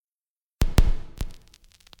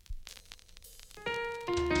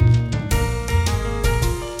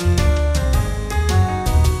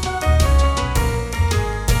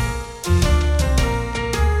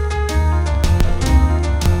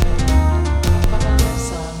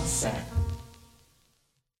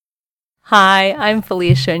Hi, I'm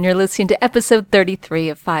Felicia, and you're listening to episode 33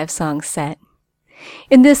 of 5 Song Set.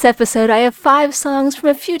 In this episode, I have 5 songs from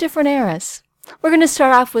a few different eras. We're going to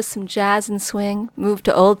start off with some jazz and swing, move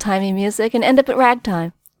to old-timey music, and end up at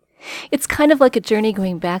ragtime. It's kind of like a journey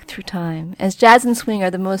going back through time, as jazz and swing are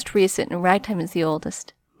the most recent and ragtime is the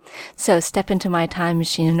oldest. So step into my time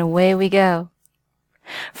machine and away we go.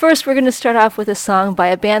 First, we're going to start off with a song by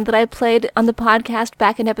a band that I played on the podcast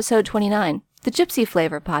back in episode 29, the Gypsy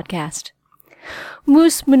Flavor podcast.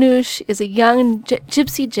 Moose Manouche is a young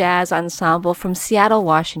gypsy jazz ensemble from Seattle,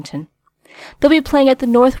 Washington. They'll be playing at the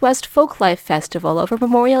Northwest Folklife Festival over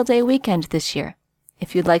Memorial Day weekend this year.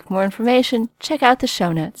 If you'd like more information, check out the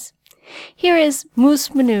show notes. Here is Moose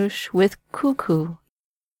Manouche with Cuckoo.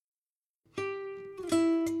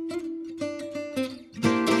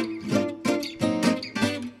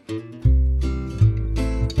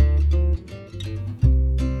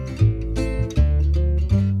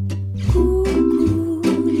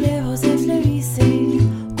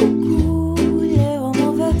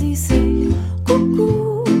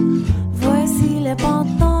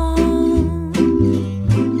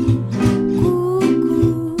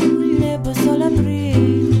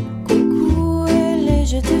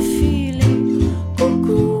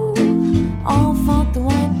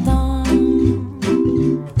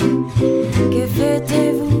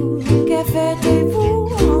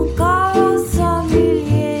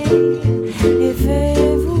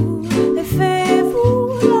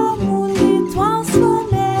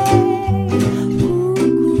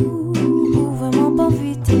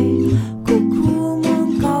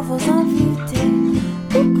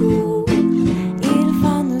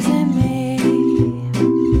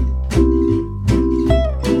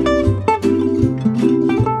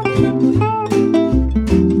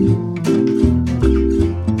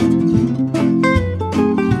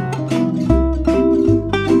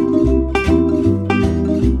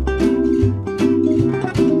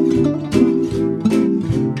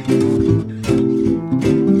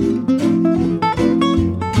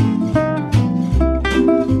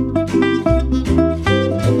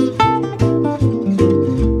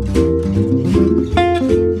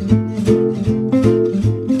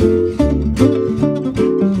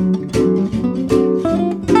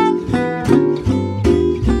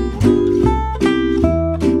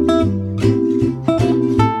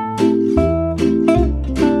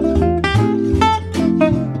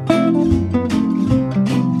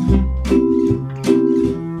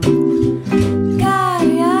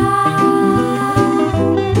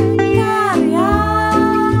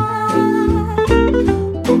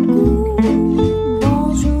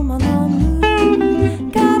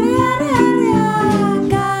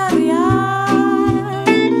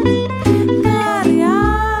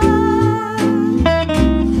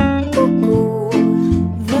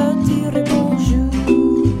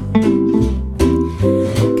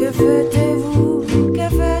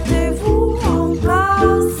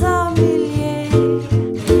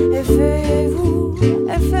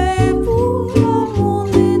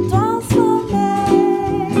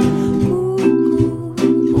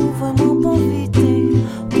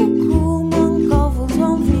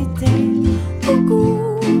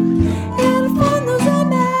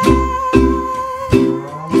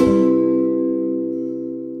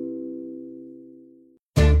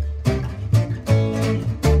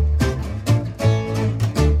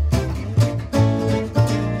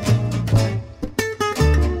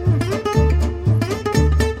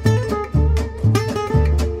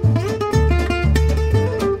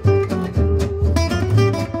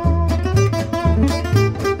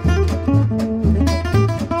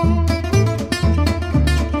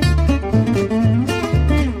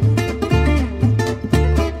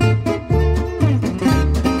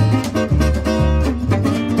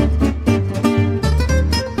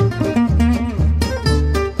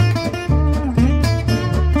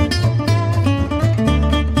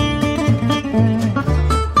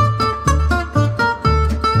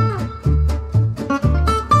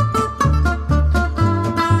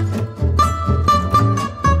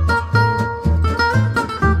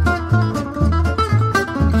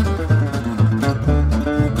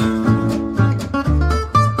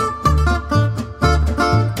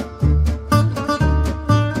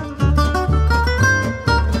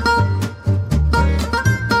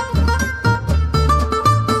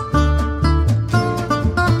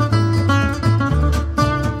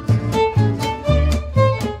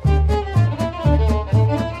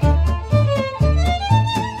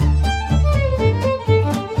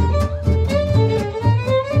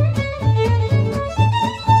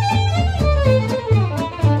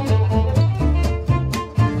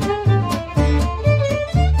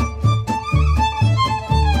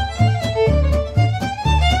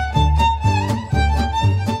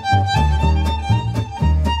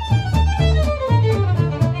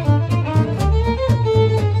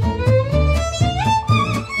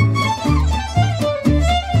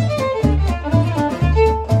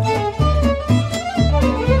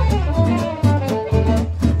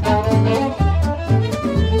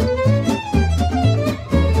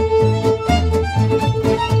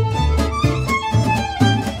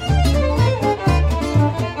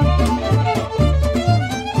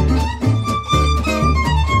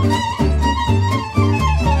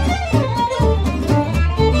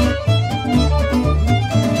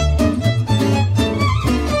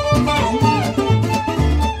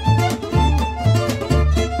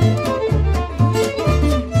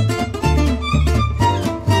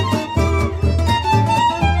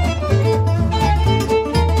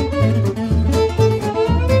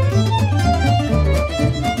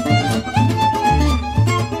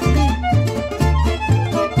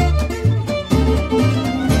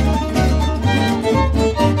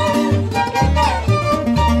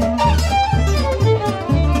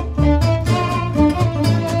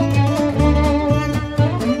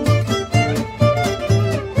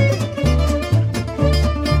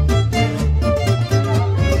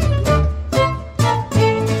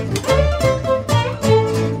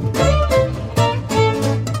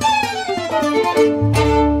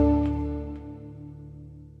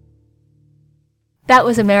 That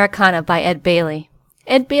was Americana by Ed Bailey.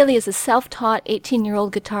 Ed Bailey is a self-taught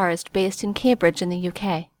 18-year-old guitarist based in Cambridge in the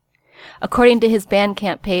UK. According to his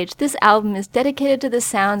Bandcamp page, this album is dedicated to the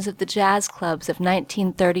sounds of the jazz clubs of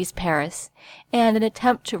 1930s Paris and an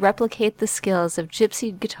attempt to replicate the skills of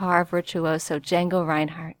gypsy guitar virtuoso Django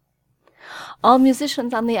Reinhardt. All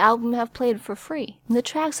musicians on the album have played for free, and the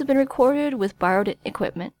tracks have been recorded with borrowed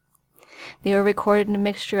equipment. They were recorded in a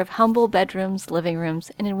mixture of humble bedrooms, living rooms,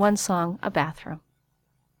 and in one song, a bathroom.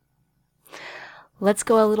 Let's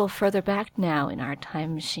go a little further back now in our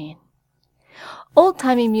time machine.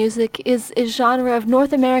 Old-timey music is a genre of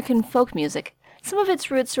North American folk music. Some of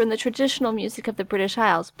its roots are in the traditional music of the British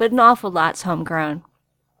Isles, but an awful lot's homegrown.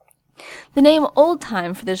 The name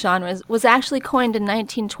old-time for the genre was actually coined in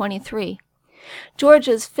 1923.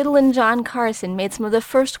 Georgia's Fiddlin' John Carson made some of the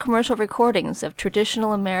first commercial recordings of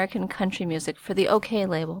traditional American country music for the OK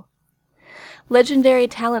label. Legendary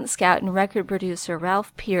talent scout and record producer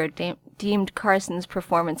Ralph Peer deemed Carson's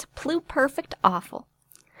performance pluperfect awful,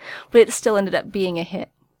 but it still ended up being a hit.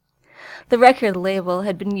 The record label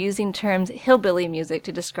had been using terms hillbilly music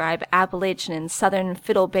to describe Appalachian and Southern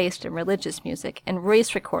fiddle-based and religious music, and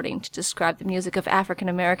race recording to describe the music of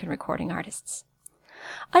African-American recording artists.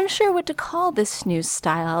 Unsure what to call this new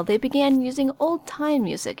style, they began using old-time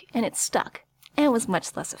music, and it stuck, and was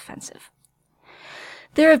much less offensive.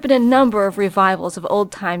 There have been a number of revivals of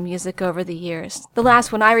old-time music over the years. The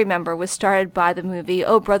last one I remember was started by the movie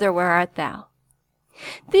Oh Brother, Where Art Thou?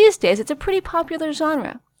 These days, it's a pretty popular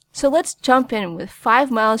genre. So let's jump in with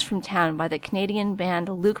 5 Miles from Town by the Canadian band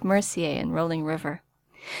Luc Mercier and Rolling River.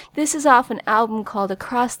 This is off an album called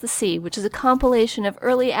Across the Sea, which is a compilation of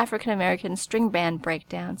early African-American string band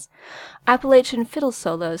breakdowns, Appalachian fiddle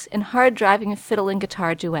solos, and hard-driving fiddle and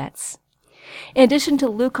guitar duets. In addition to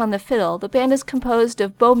Luc on the fiddle, the band is composed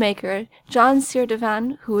of bowmaker John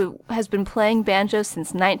Sirdevan, who has been playing banjo since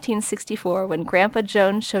 1964 when Grandpa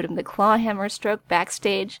Jones showed him the clawhammer stroke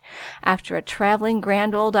backstage after a traveling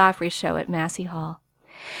Grand Ole Opry show at Massey Hall,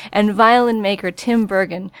 and violin maker Tim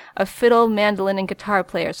Bergen, a fiddle, mandolin, and guitar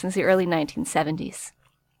player since the early 1970s.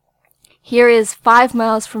 Here is 5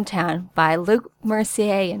 Miles from Town by Luc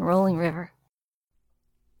Mercier and Rolling River.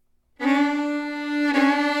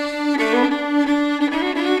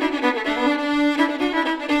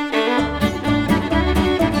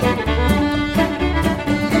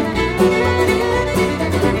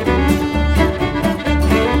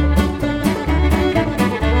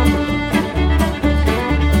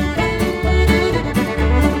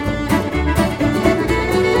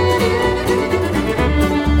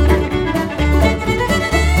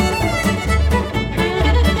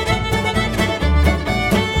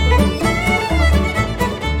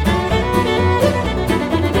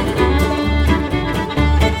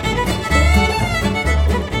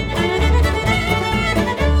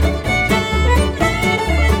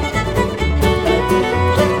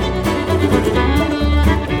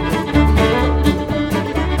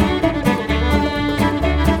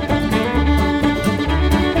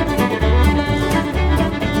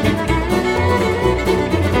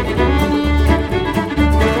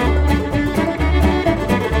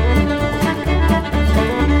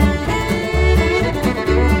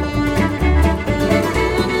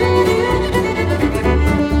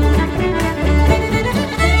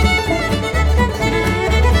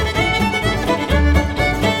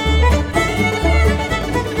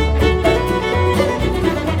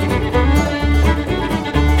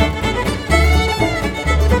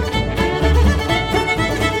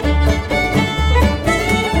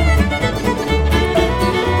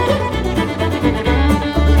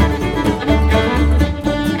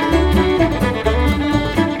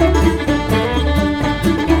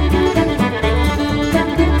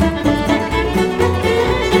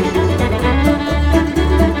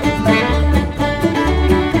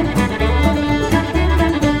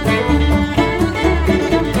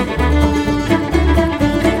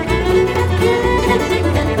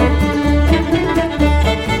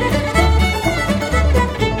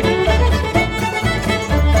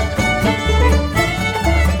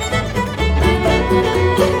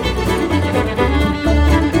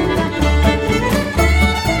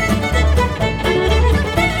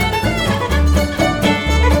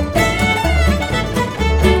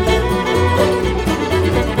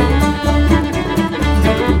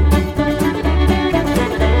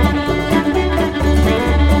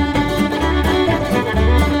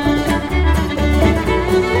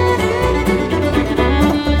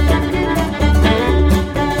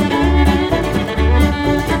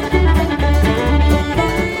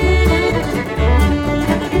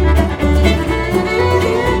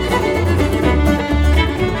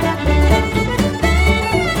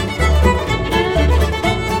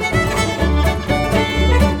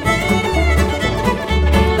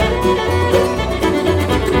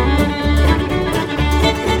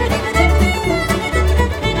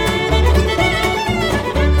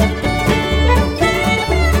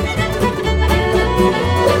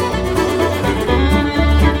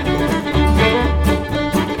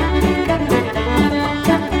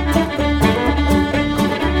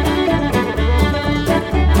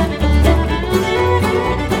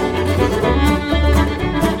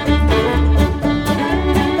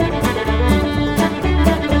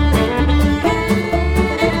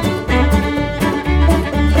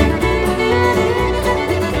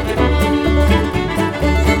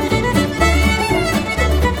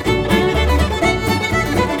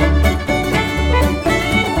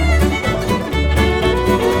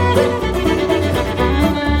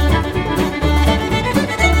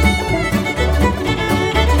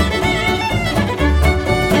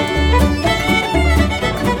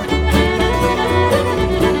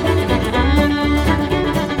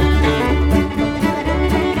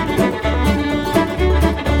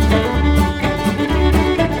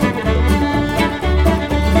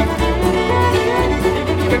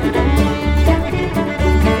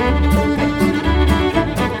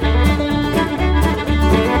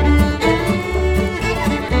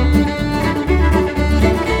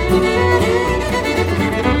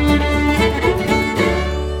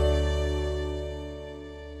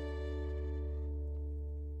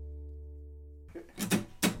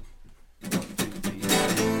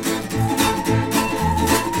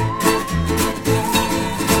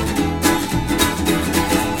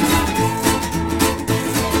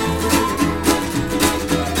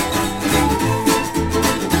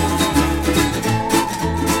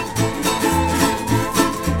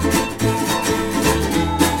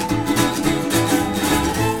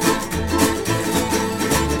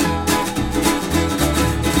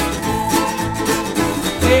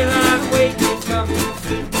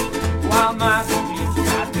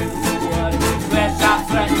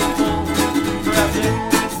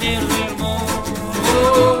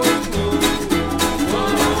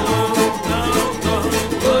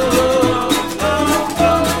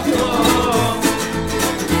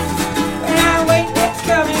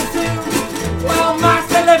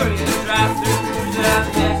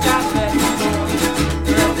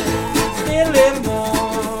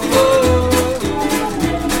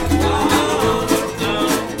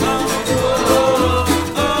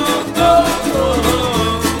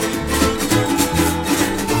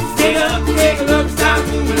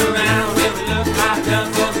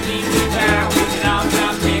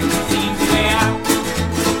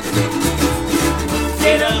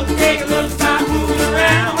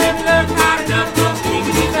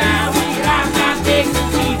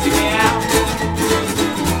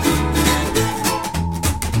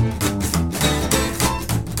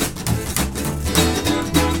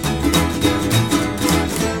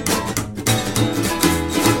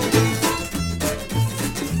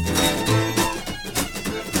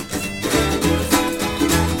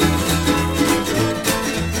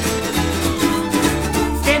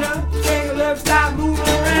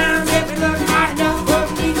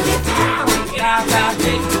 all stop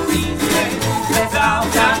taking this easy way. Let's all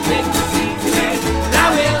stop taking this easy way.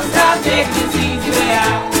 I will stop taking this easy way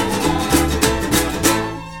out.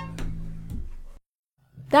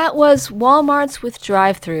 That was Walmarts with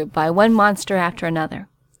Drive-Thru by One Monster After Another.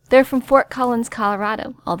 They're from Fort Collins,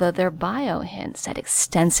 Colorado, although their bio hints at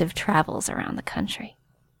extensive travels around the country.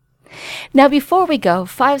 Now before we go,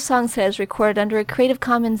 Five Songs Set is recorded under a Creative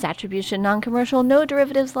Commons Attribution Non-Commercial No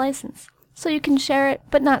Derivatives license, so you can share it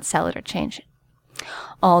but not sell it or change it.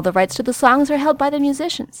 All the rights to the songs are held by the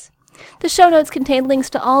musicians. The show notes contain links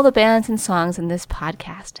to all the bands and songs in this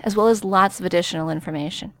podcast, as well as lots of additional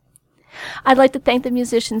information. I'd like to thank the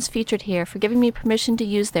musicians featured here for giving me permission to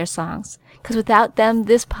use their songs, because without them,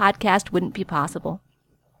 this podcast wouldn't be possible.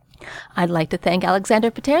 I'd like to thank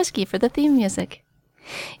Alexander Petersky for the theme music.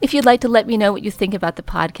 If you'd like to let me know what you think about the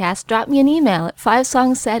podcast, drop me an email at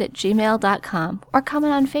fivesongset@gmail.com or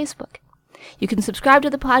comment on Facebook. You can subscribe to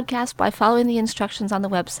the podcast by following the instructions on the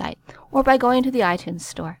website or by going to the iTunes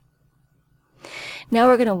store. Now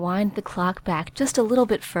we're going to wind the clock back just a little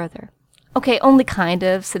bit further. Okay, only kind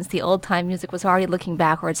of, since the old-time music was already looking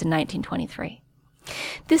backwards in 1923.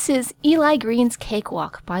 This is Eli Green's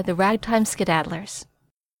Cakewalk by the Ragtime Skedaddlers.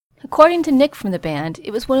 According to Nick from the band,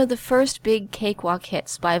 it was one of the first big cakewalk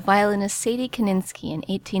hits by violinist Sadie Kaninsky in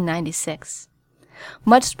 1896.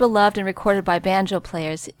 Much beloved and recorded by banjo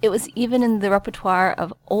players, it was even in the repertoire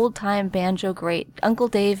of old-time banjo great Uncle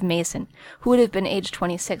Dave Mason, who would have been age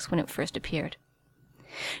 26 when it first appeared.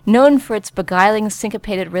 Known for its beguiling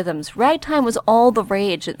syncopated rhythms, ragtime was all the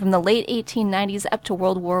rage from the late 1890s up to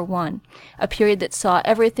World War I, a period that saw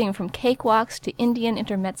everything from cakewalks to Indian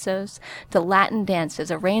intermezzos to Latin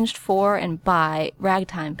dances arranged for and by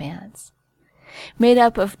ragtime bands. Made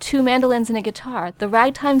up of 2 mandolins and a guitar, the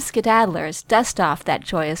Ragtime Skedaddlers dust off that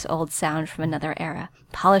joyous old sound from another era,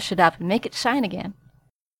 polish it up, and make it shine again.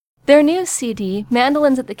 Their new CD,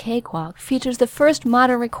 Mandolins at the Cakewalk, features the first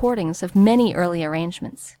modern recordings of many early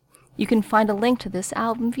arrangements. You can find a link to this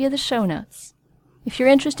album via the show notes. If you're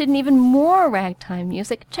interested in even more ragtime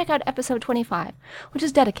music, check out episode 25, which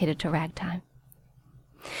is dedicated to ragtime.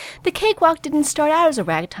 The Cakewalk didn't start out as a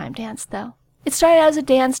ragtime dance, though. It started out as a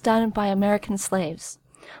dance done by American slaves.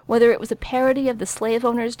 Whether it was a parody of the slave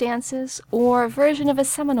owners' dances or a version of a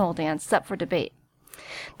Seminole dance is up for debate.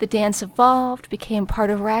 The dance evolved, became part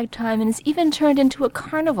of ragtime, and is even turned into a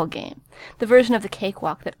carnival game, the version of the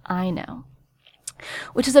cakewalk that I know,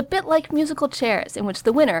 which is a bit like musical chairs, in which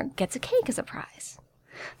the winner gets a cake as a prize.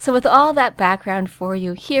 So with all that background for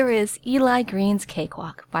you, here is Eli Green's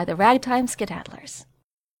Cakewalk by the Ragtime Skedaddlers.